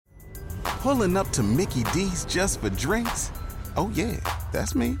Pulling up to Mickey D's just for drinks? Oh yeah,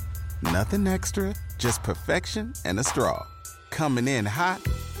 that's me. Nothing extra, just perfection and a straw. Coming in hot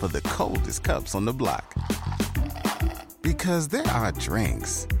for the coldest cups on the block. Because there are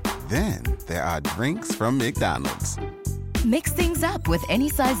drinks. Then there are drinks from McDonald's. Mix things up with any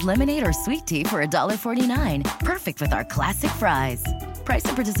size lemonade or sweet tea for $1.49. Perfect with our classic fries. Price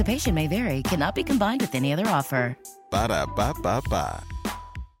and participation may vary. Cannot be combined with any other offer. Ba-da-ba-ba-ba.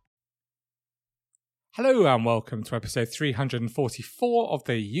 Hello and welcome to episode 344 of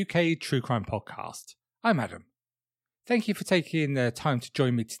the UK True Crime Podcast. I'm Adam. Thank you for taking the time to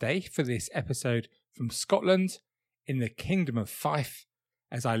join me today for this episode from Scotland in the Kingdom of Fife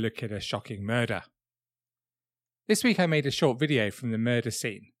as I look at a shocking murder. This week I made a short video from the murder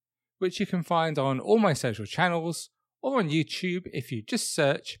scene, which you can find on all my social channels or on YouTube if you just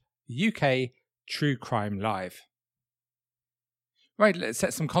search UK True Crime Live. Right, let's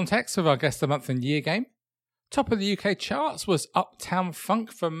set some context with our Guess the Month and Year game. Top of the UK charts was Uptown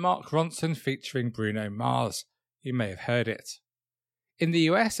Funk from Mark Ronson featuring Bruno Mars. You may have heard it. In the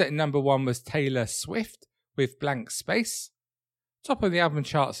US at number 1 was Taylor Swift with Blank Space. Top of the album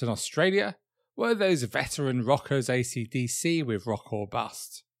charts in Australia were those veteran rockers AC/DC with Rock or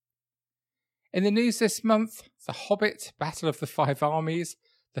Bust. In the news this month, The Hobbit, Battle of the Five Armies,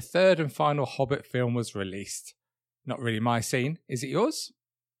 the third and final Hobbit film was released. Not really my scene, is it yours?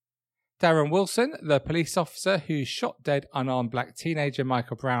 Darren Wilson, the police officer who shot dead unarmed black teenager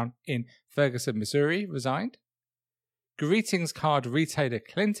Michael Brown in Ferguson, Missouri, resigned. Greetings card retailer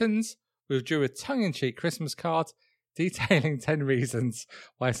Clinton's withdrew a tongue-in-cheek Christmas card detailing 10 reasons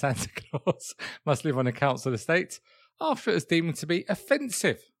why Santa Claus must live on a council estate after it was deemed to be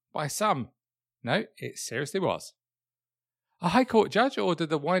offensive by some. No, it seriously was. A High Court judge ordered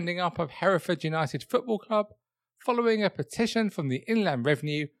the winding up of Hereford United Football Club following a petition from the Inland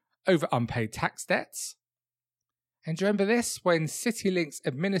Revenue over unpaid tax debts. And do you remember this? When CityLink's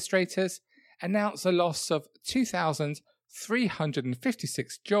administrators announced a loss of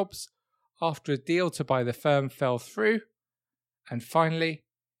 2,356 jobs after a deal to buy the firm fell through. And finally,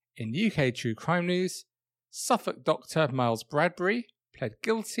 in UK True Crime news, Suffolk doctor Miles Bradbury pled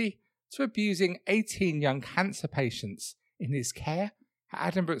guilty to abusing 18 young cancer patients in his care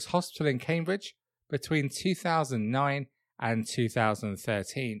at Addenbrooke's Hospital in Cambridge between 2009 and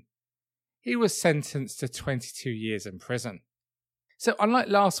 2013. He was sentenced to 22 years in prison. So unlike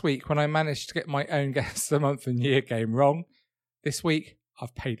last week when I managed to get my own Guess the Month and Year game wrong, this week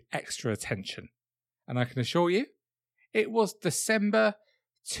I've paid extra attention. And I can assure you, it was December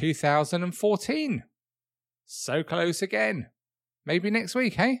 2014. So close again. Maybe next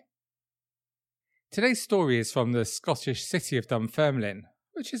week, eh? Today's story is from the Scottish city of Dunfermline,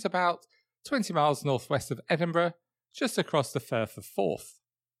 which is about 20 miles northwest of Edinburgh, just across the Firth of Forth.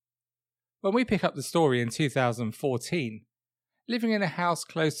 When we pick up the story in 2014, living in a house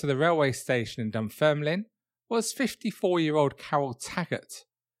close to the railway station in Dunfermline was 54-year-old Carol Taggart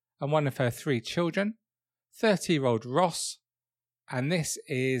and one of her 3 children, 30-year-old Ross, and this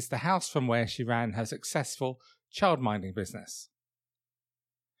is the house from where she ran her successful childminding business.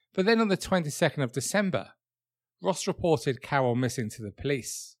 But then on the 22nd of December, Ross reported Carol missing to the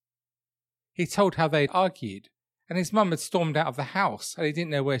police. He told how they'd argued and his mum had stormed out of the house and he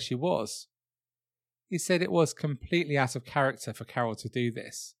didn't know where she was. He said it was completely out of character for Carol to do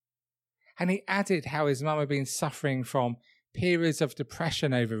this. And he added how his mum had been suffering from periods of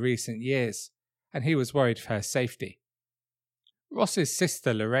depression over recent years and he was worried for her safety. Ross's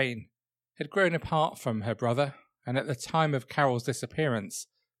sister Lorraine had grown apart from her brother and at the time of Carol's disappearance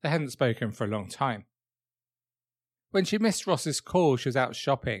they hadn't spoken for a long time. When she missed Ross's call, she was out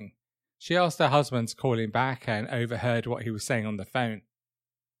shopping. She asked her husband to call him back and overheard what he was saying on the phone.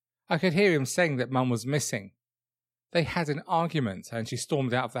 I could hear him saying that Mum was missing. They had an argument and she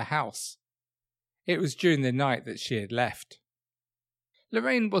stormed out of the house. It was during the night that she had left.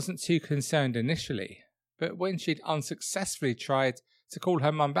 Lorraine wasn't too concerned initially, but when she'd unsuccessfully tried to call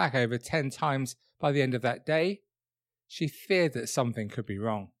her mum back over 10 times by the end of that day, she feared that something could be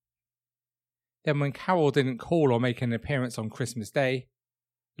wrong. Then when Carol didn't call or make an appearance on Christmas Day,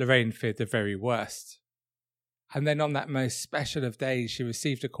 Lorraine feared the very worst. And then on that most special of days, she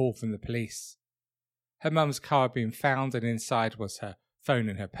received a call from the police. Her mum's car had been found and inside was her phone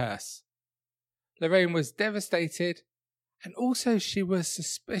and her purse. Lorraine was devastated and also she was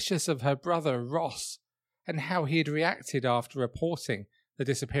suspicious of her brother Ross and how he had reacted after reporting the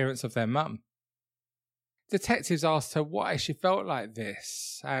disappearance of their mum. Detectives asked her why she felt like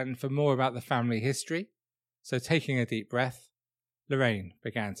this and for more about the family history, so taking a deep breath, Lorraine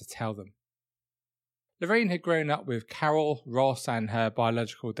began to tell them. Lorraine had grown up with Carol, Ross and her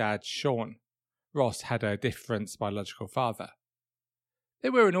biological dad Sean. Ross had a different biological father.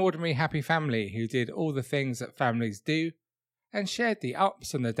 They were an ordinary happy family who did all the things that families do and shared the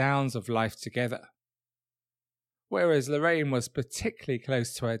ups and the downs of life together. Whereas Lorraine was particularly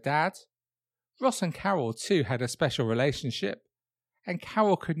close to her dad, Ross and Carol too had a special relationship, and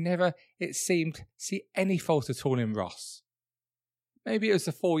Carol could never, it seemed, see any fault at all in Ross. Maybe it was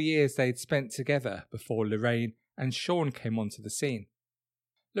the 4 years they'd spent together before Lorraine and Sean came onto the scene.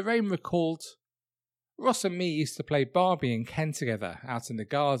 Lorraine recalled, "Ross and me used to play Barbie and Ken together out in the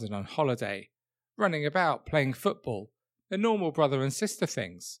garden on holiday, running about, playing football, the normal brother and sister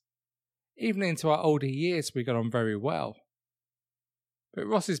things. Even into our older years we got on very well. But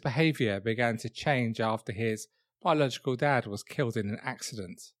Ross's behaviour began to change after his biological dad was killed in an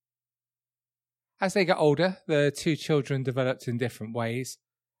accident. As they got older, the two children developed in different ways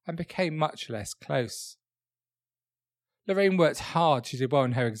and became much less close. Lorraine worked hard, she did well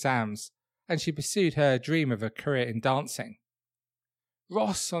in her exams, and she pursued her dream of a career in dancing.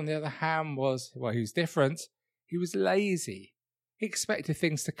 Ross, on the other hand, he was different. He was lazy. He expected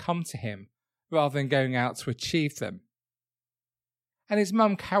things to come to him rather than going out to achieve them. And his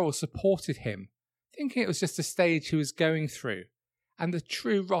mum Carol supported him, thinking it was just a stage he was going through, and the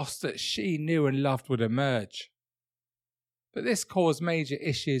true Ross that she knew and loved would emerge. But this caused major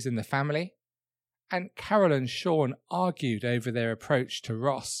issues in the family, and Carol and Sean argued over their approach to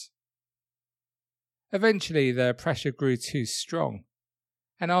Ross. Eventually, the pressure grew too strong,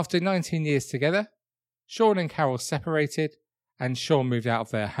 and after 19 years together, Sean and Carol separated, and Sean moved out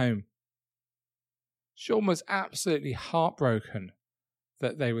of their home. Sean was absolutely heartbroken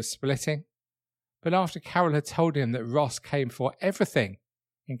that they were splitting, but after Carol had told him that Ross came for everything,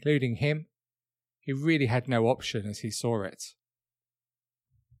 including him, he really had no option as he saw it.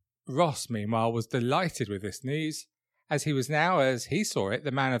 Ross, meanwhile, was delighted with this news, as he was now, as he saw it,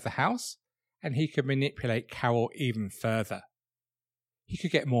 the man of the house, and he could manipulate Carol even further. He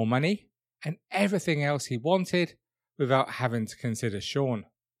could get more money and everything else he wanted without having to consider Sean.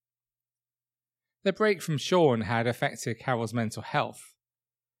 The break from Sean had affected Carol's mental health,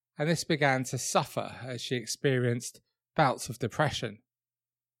 and this began to suffer as she experienced bouts of depression.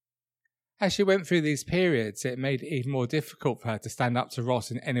 As she went through these periods, it made it even more difficult for her to stand up to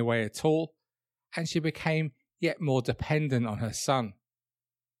Ross in any way at all, and she became yet more dependent on her son.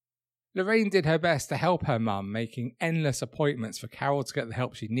 Lorraine did her best to help her mum, making endless appointments for Carol to get the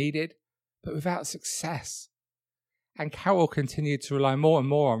help she needed, but without success. And Carol continued to rely more and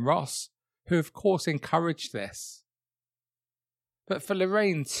more on Ross, who of course encouraged this. But for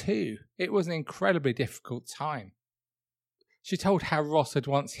Lorraine too, it was an incredibly difficult time. She told how Ross had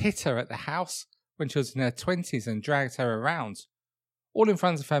once hit her at the house when she was in her 20s and dragged her around, all in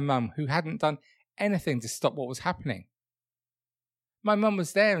front of her mum, who hadn't done anything to stop what was happening. "My mum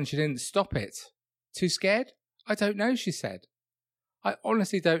was there and she didn't stop it. Too scared? I don't know," she said. "I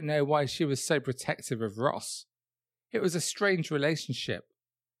honestly don't know why she was so protective of Ross. It was a strange relationship.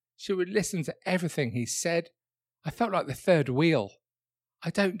 She would listen to everything he said. I felt like the third wheel. I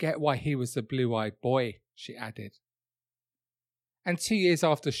don't get why he was the blue-eyed boy," she added. And 2 years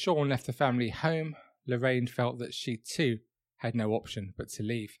after Sean left the family home, Lorraine felt that she too had no option but to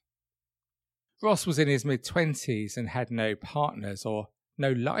leave. Ross was in his mid-20s and had no partners or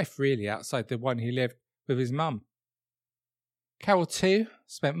no life really outside the one he lived with his mum. Carol too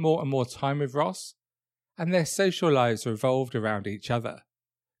spent more and more time with Ross, and their social lives revolved around each other.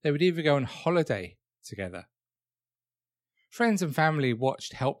 They would even go on holiday together. Friends and family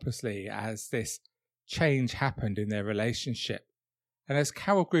watched helplessly as this change happened in their relationship, and as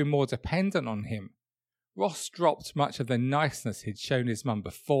Carol grew more dependent on him, Ross dropped much of the niceness he'd shown his mum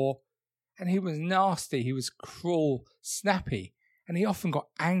before, and he was nasty, he was cruel, snappy, and he often got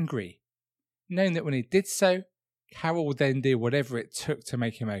angry, knowing that when he did so, Carol would then do whatever it took to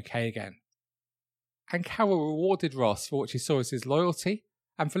make him okay again. And Carol rewarded Ross for what she saw as his loyalty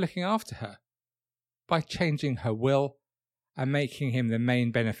and for looking after her, by changing her will and making him the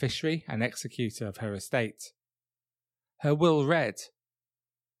main beneficiary and executor of her estate. Her will read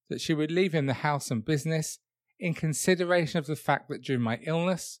that she would leave him the house and business in consideration of the fact that during my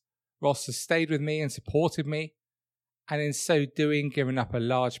illness, Ross has stayed with me and supported me, and in so doing given up a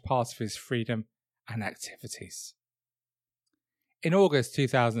large part of his freedom and activities. In August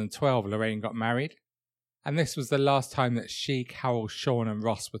 2012, Lorraine got married, and this was the last time that she, Carol, Sean and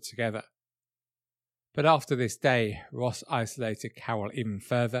Ross were together. But after this day, Ross isolated Carol even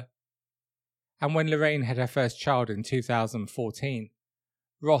further, and when Lorraine had her first child in 2014,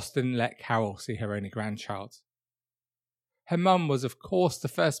 Ross didn't let Carol see her only grandchild. Her mum was, of course, the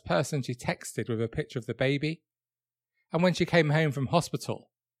first person she texted with a picture of the baby. And when she came home from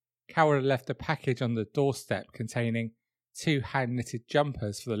hospital, Carol had left a package on the doorstep containing 2 hand-knitted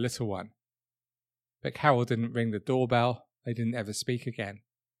jumpers for the little one. But Carol didn't ring the doorbell, they didn't ever speak again.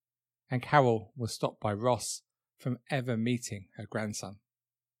 And Carol was stopped by Ross from ever meeting her grandson.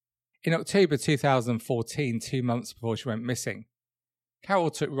 In October 2014, 2 months before she went missing,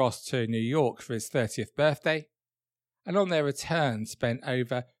 Carol took Ross to New York for his 30th birthday, and on their return spent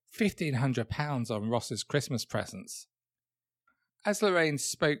over £1,500 on Ross's Christmas presents. As Lorraine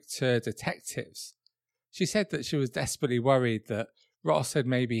spoke to detectives, she said that she was desperately worried that Ross had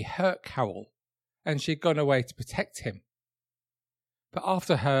maybe hurt Carol and she'd gone away to protect him. But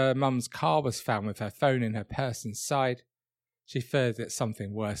after her mum's car was found with her phone in her purse inside, she feared that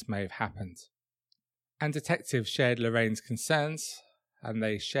something worse may have happened. And detectives shared Lorraine's concerns, and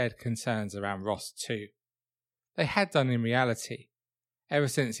they shared concerns around Ross too. They had done in reality, ever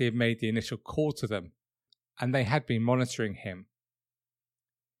since he had made the initial call to them, and they had been monitoring him.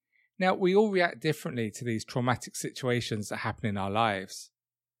 Now, we all react differently to these traumatic situations that happen in our lives.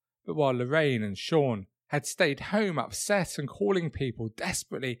 But while Lorraine and Sean had stayed home upset and calling people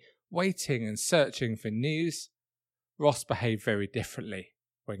desperately, waiting and searching for news, Ross behaved very differently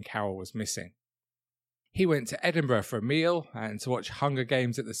when Carol was missing. He went to Edinburgh for a meal and to watch Hunger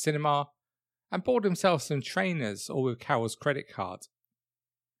Games at the cinema, and bought himself some trainers, all with Carol's credit card.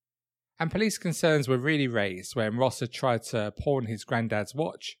 And police concerns were really raised when Ross had tried to pawn his granddad's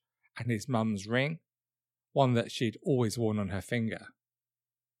watch and his mum's ring, one that she'd always worn on her finger.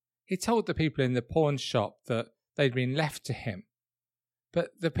 He told the people in the pawn shop that they'd been left to him,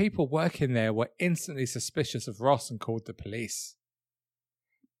 but the people working there were instantly suspicious of Ross and called the police.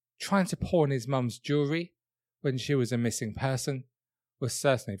 Trying to pawn his mum's jewellery when she was a missing person was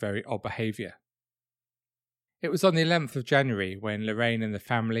certainly very odd behaviour. It was on the 11th of January when Lorraine and the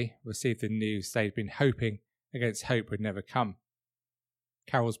family received the news they'd been hoping against hope would never come.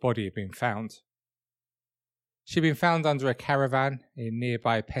 Carol's body had been found. She'd been found under a caravan in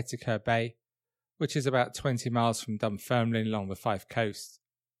nearby Petticoat Bay, which is about 20 miles from Dunfermline along the Fife coast.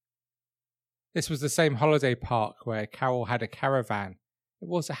 This was the same holiday park where Carol had a caravan. It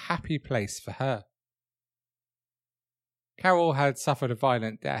was a happy place for her. Carol had suffered a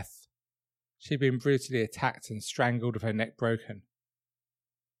violent death. She'd been brutally attacked and strangled with her neck broken.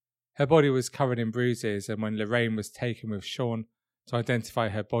 Her body was covered in bruises, and when Lorraine was taken with Sean to identify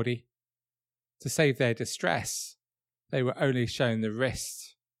her body, to save their distress, they were only shown the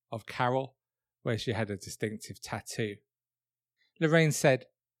wrist of Carol, where she had a distinctive tattoo. Lorraine said,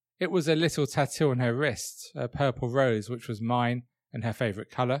 "It was a little tattoo on her wrist, a purple rose which was mine and her favourite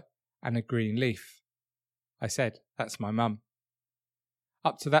colour, and a green leaf." I said, "That's my mum."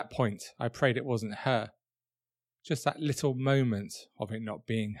 Up to that point, I prayed it wasn't her, just that little moment of it not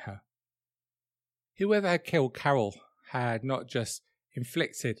being her. Whoever had killed Carol had not just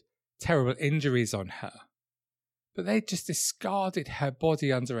inflicted terrible injuries on her, but they'd just discarded her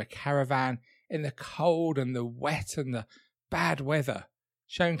body under a caravan in the cold and the wet and the bad weather,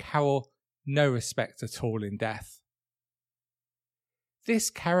 showing Carol no respect at all in death.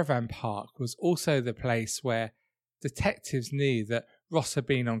 This caravan park was also the place where detectives knew that Ross had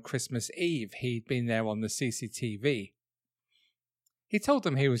been on Christmas Eve. He'd been there on the CCTV. He told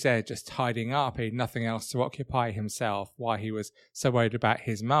them he was there just tidying up, he had nothing else to occupy himself, why he was so worried about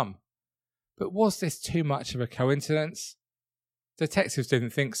his mum. But was this too much of a coincidence? Detectives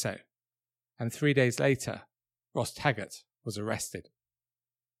didn't think so, and 3 days later, Ross Taggart was arrested.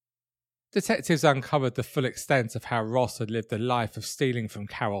 Detectives uncovered the full extent of how Ross had lived a life of stealing from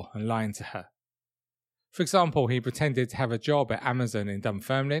Carol and lying to her. For example, he pretended to have a job at Amazon in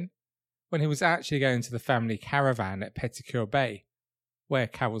Dunfermline when he was actually going to the family caravan at Petticoat Bay, where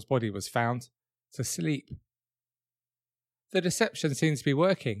Carol's body was found, to sleep. The deception seemed to be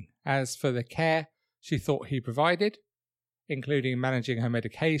working. As for the care she thought he provided, including managing her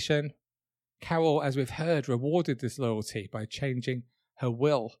medication, Carol, as we've heard, rewarded this loyalty by changing her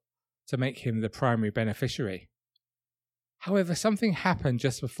will to make him the primary beneficiary. However, something happened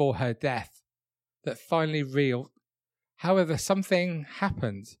just before her death that finally revealed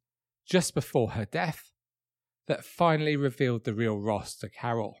the real Ross to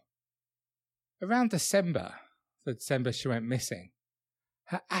Carol. Around December, the December she went missing,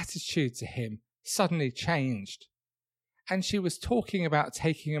 her attitude to him suddenly changed, and she was talking about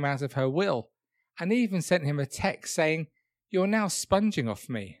taking him out of her will, and even sent him a text saying, "You're now sponging off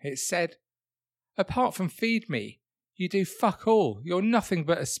me." It said, "Apart from feed me, you do fuck all. You're nothing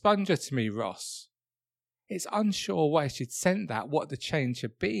but a sponger to me, Ross." It's unsure why she'd sent that, what the change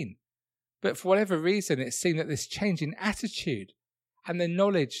had been, But for whatever reason, it seemed that this change in attitude and the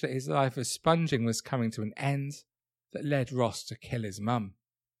knowledge that his life of sponging was coming to an end that led Ross to kill his mum.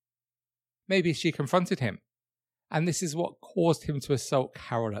 Maybe she confronted him, and this is what caused him to assault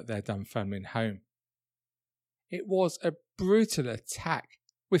Carol at their Dunfermline home. It was a brutal attack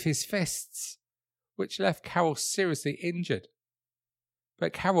with his fists, which left Carol seriously injured.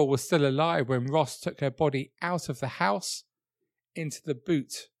 But Carol was still alive when Ross took her body out of the house into the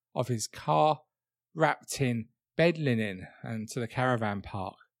boot of his car, wrapped in bed linen, and to the caravan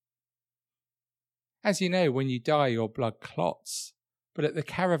park. As you know, when you die, your blood clots, but at the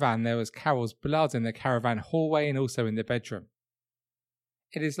caravan there was Carol's blood in the caravan hallway and also in the bedroom.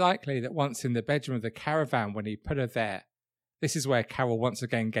 It is likely that once in the bedroom of the caravan when he put her there, this is where Carol once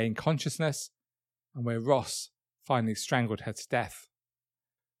again gained consciousness and where Ross finally strangled her to death.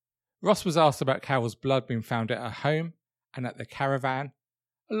 Ross was asked about Carol's blood being found at her home and at the caravan,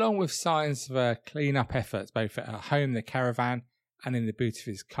 along with signs of a clean-up effort both at her home, the caravan, and in the boot of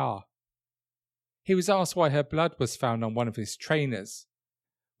his car. He was asked why her blood was found on one of his trainers,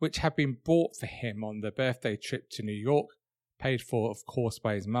 which had been bought for him on the birthday trip to New York, paid for, of course,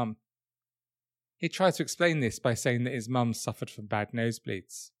 by his mum. He tried to explain this by saying that his mum suffered from bad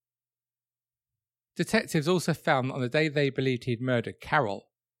nosebleeds. Detectives also found that on the day they believed he'd murdered Carol,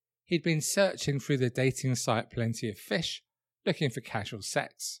 he'd been searching through the dating site Plenty of Fish, looking for casual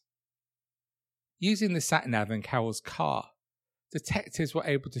sex. Using the sat-nav in Carol's car, detectives were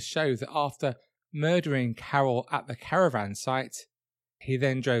able to show that after murdering Carol at the caravan site, he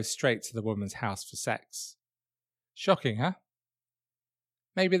then drove straight to the woman's house for sex. Shocking, huh?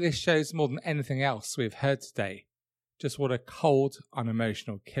 Maybe this shows more than anything else we've heard today just what a cold,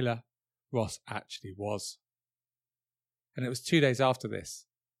 unemotional killer Ross actually was. And it was 2 days after this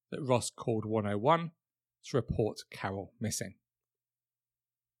that Ross called 101 to report Carol missing.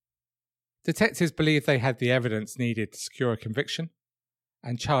 Detectives believed they had the evidence needed to secure a conviction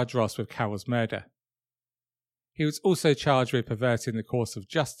and charge Ross with Carol's murder. He was also charged with perverting the course of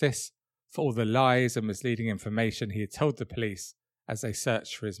justice for all the lies and misleading information he had told the police as they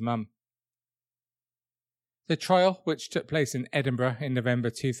searched for his mum. The trial, which took place in Edinburgh in November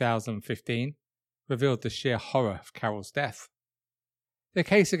 2015, revealed the sheer horror of Carol's death. The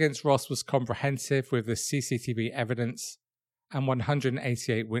case against Ross was comprehensive, with the CCTV evidence and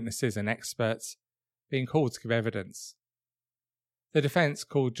 188 witnesses and experts being called to give evidence. The defence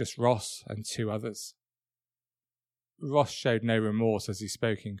called just Ross and 2 others. Ross showed no remorse as he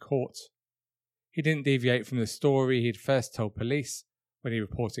spoke in court. He didn't deviate from the story he'd first told police when he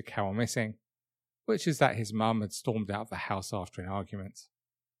reported Carol missing, which is that his mum had stormed out of the house after an argument.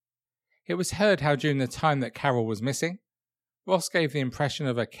 It was heard how during the time that Carol was missing, Ross gave the impression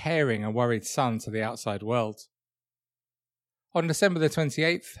of a caring and worried son to the outside world. On December the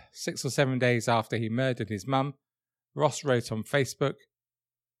 28th, 6 or 7 days after he murdered his mum, Ross wrote on Facebook,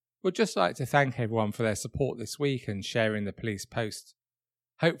 "Would just like to thank everyone for their support this week and sharing the police post.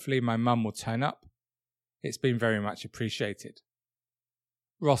 Hopefully my mum will turn up. It's been very much appreciated."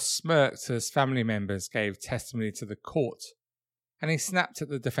 Ross smirked as family members gave testimony to the court, and he snapped at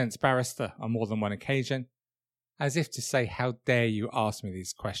the defence barrister on more than one occasion, as if to say, "How dare you ask me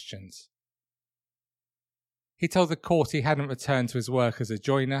these questions?" He told the court he hadn't returned to his work as a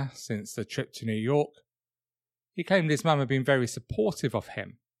joiner since the trip to New York. He claimed his mum had been very supportive of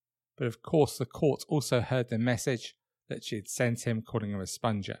him, but of course the court also heard the message that she had sent him calling him a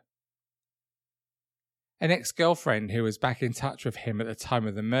sponger. An ex-girlfriend who was back in touch with him at the time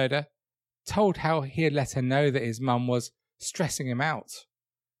of the murder told how he had let her know that his mum was stressing him out.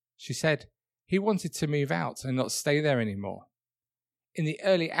 She said he wanted to move out and not stay there anymore. In the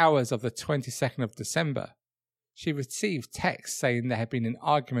early hours of the 22nd of December, she received texts saying there had been an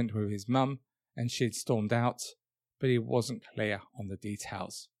argument with his mum and she had stormed out, but he wasn't clear on the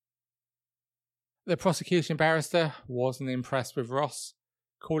details. The prosecution barrister wasn't impressed with Ross,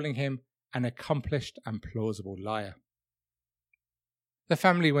 calling him an accomplished and plausible liar. The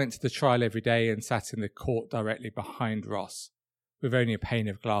family went to the trial every day and sat in the court directly behind Ross, with only a pane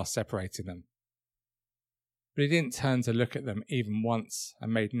of glass separating them. But he didn't turn to look at them even once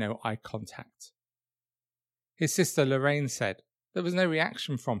and made no eye contact. His sister Lorraine said, "There was no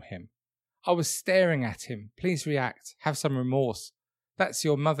reaction from him. I was staring at him. Please react. Have some remorse. That's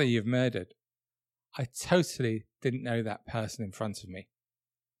your mother you've murdered. I totally didn't know that person in front of me."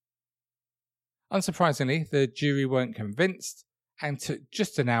 Unsurprisingly, the jury weren't convinced and took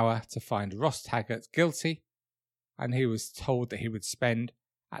just an hour to find Ross Taggart guilty, and he was told that he would spend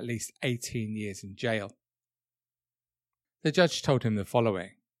at least 18 years in jail. The judge told him the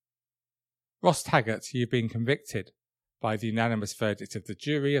following: "Ross Taggart, you've been convicted, by the unanimous verdict of the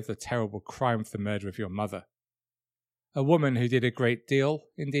jury of the terrible crime of the murder of your mother. A woman who did a great deal,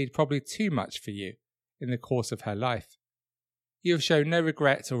 indeed probably too much for you, in the course of her life. You have shown no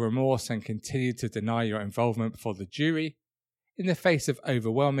regret or remorse and continued to deny your involvement before the jury in the face of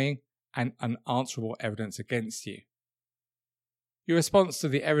overwhelming and unanswerable evidence against you. Your response to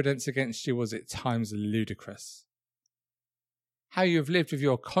the evidence against you was at times ludicrous. How you have lived with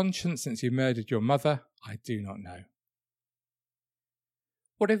your conscience since you murdered your mother, I do not know.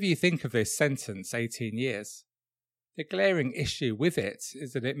 Whatever you think of this sentence, 18 years, the glaring issue with it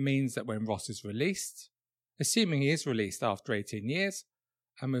is that it means that when Ross is released, assuming he is released after 18 years,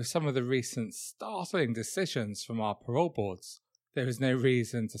 and with some of the recent startling decisions from our parole boards, there is no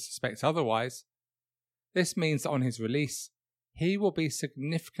reason to suspect otherwise, this means that on his release, he will be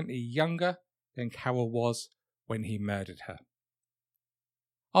significantly younger than Carol was when he murdered her.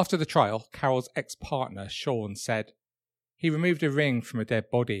 After the trial, Carol's ex-partner, Sean, said he removed a ring from a dead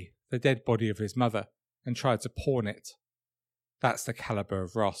body, the dead body of his mother, and tried to pawn it. That's the calibre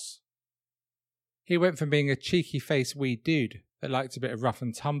of Ross. He went from being a cheeky-faced wee dude that liked a bit of rough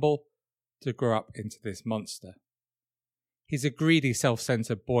and tumble to grow up into this monster. He's a greedy,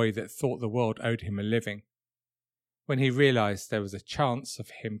 self-centred boy that thought the world owed him a living. When he realised there was a chance of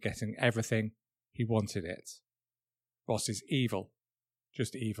him getting everything, he wanted it. Ross is evil.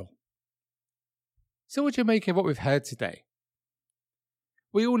 Just evil. So what do you make of what we've heard today?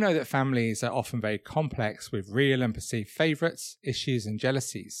 We all know that families are often very complex with real and perceived favourites, issues and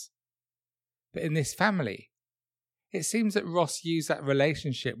jealousies. But in this family, it seems that Ross used that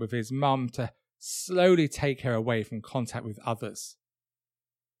relationship with his mum to slowly take her away from contact with others.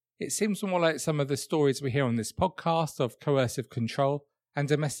 It seems more like some of the stories we hear on this podcast of coercive control and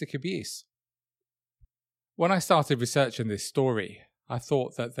domestic abuse. When I started researching this story, I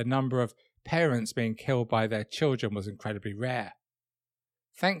thought that the number of parents being killed by their children was incredibly rare.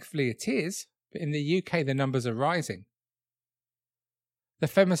 Thankfully it is, but in the UK the numbers are rising. The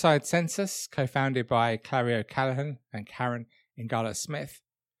Femicide Census, co-founded by Clary O'Callaghan and Karen Ingala-Smith,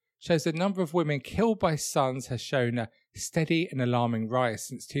 shows the number of women killed by sons has shown a steady and alarming rise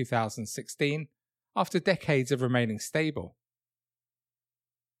since 2016, after decades of remaining stable.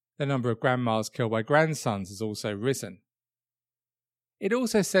 The number of grandmas killed by grandsons has also risen. It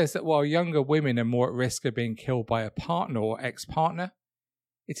also says that while younger women are more at risk of being killed by a partner or ex-partner,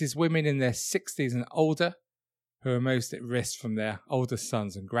 it is women in their 60s and older who are most at risk from their older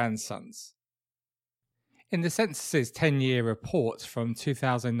sons and grandsons. In the census's 10-year report from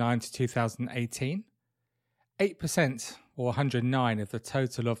 2009 to 2018, 8%, or 109 of the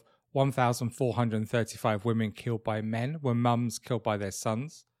total of 1,435 women killed by men were mums killed by their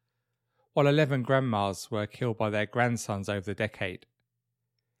sons, while 11 grandmas were killed by their grandsons over the decade.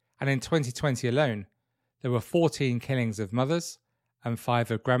 And in 2020 alone, there were 14 killings of mothers and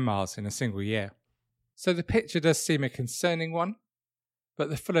 5 of grandmas in a single year. So the picture does seem a concerning one, but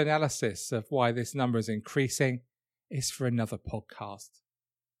the full analysis of why this number is increasing is for another podcast.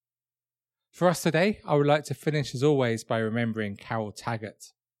 For us today, I would like to finish as always by remembering Carol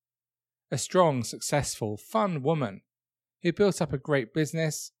Taggart, a strong, successful, fun woman who built up a great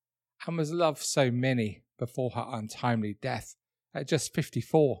business and was loved so many before her untimely death at just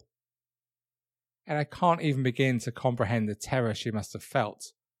 54. And I can't even begin to comprehend the terror she must have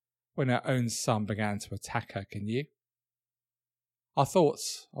felt when her own son began to attack her, can you? Our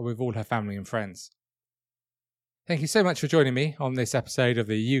thoughts are with all her family and friends. Thank you so much for joining me on this episode of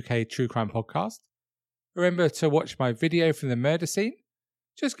the UK True Crime Podcast. Remember to watch my video from the murder scene.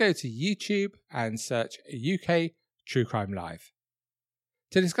 Just go to YouTube and search UK True Crime Live.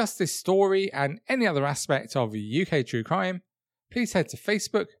 To discuss this story and any other aspect of UK True Crime, please head to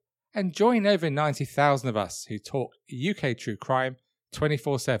Facebook and join over 90,000 of us who talk UK True Crime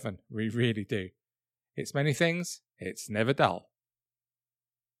 24/7. We really do. It's many things, it's never dull.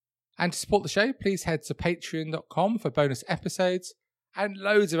 And to support the show, please head to patreon.com for bonus episodes and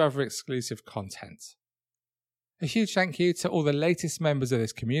loads of other exclusive content. A huge thank you to all the latest members of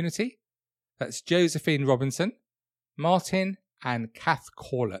this community. That's Josephine Robinson, Martin and Kath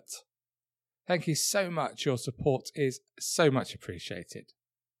Corlett. Thank you so much. Your support is so much appreciated.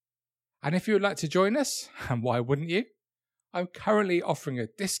 And if you would like to join us, and why wouldn't you? I'm currently offering a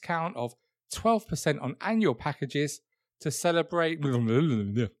discount of 12% on annual packages to celebrate.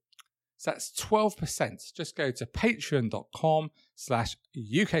 So that's 12%. Just go to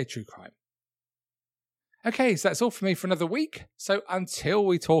patreon.com/UKTrueCrime. Okay, so that's all for me for another week. So until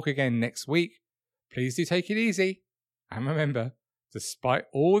we talk again next week, please do take it easy. And remember, despite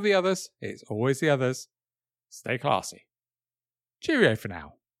all the others, it's always the others. Stay classy. Cheerio for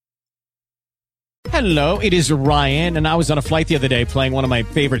now. Hello, it is Ryan, and I was on a flight the other day playing one of my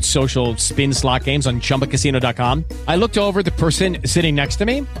favorite social spin slot games on ChumbaCasino.com. I looked over at the person sitting next to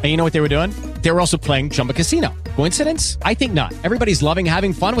me, and you know what they were doing? They were also playing Chumba Casino. Coincidence? I think not. Everybody's loving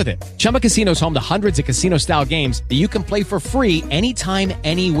having fun with it. Chumba Casino is home to hundreds of casino-style games that you can play for free anytime,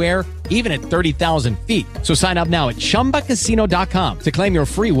 anywhere, even at 30,000 feet. So sign up now at ChumbaCasino.com to claim your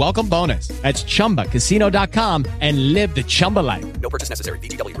free welcome bonus. That's ChumbaCasino.com and live the Chumba life. No purchase necessary.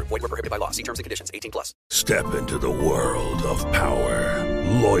 VGW. Void were prohibited by law. See terms and conditions. 18+. Step into the world of power,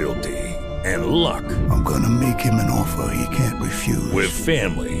 loyalty, and luck. I'm gonna make him an offer he can't refuse. With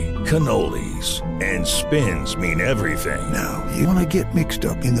family, cannolis, and spins mean everything. Now, you wanna get mixed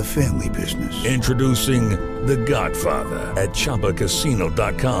up in the family business. Introducing The Godfather at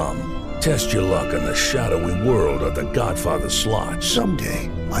ChumbaCasino.com. Test your luck in the shadowy world of The Godfather slot. Someday,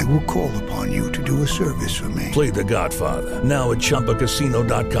 I will call upon you to do a service for me. Play The Godfather now at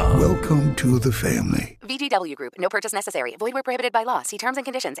ChumbaCasino.com. Welcome to the family. VGW Group. No purchase necessary. Void where prohibited by law. See terms and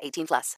conditions. 18+.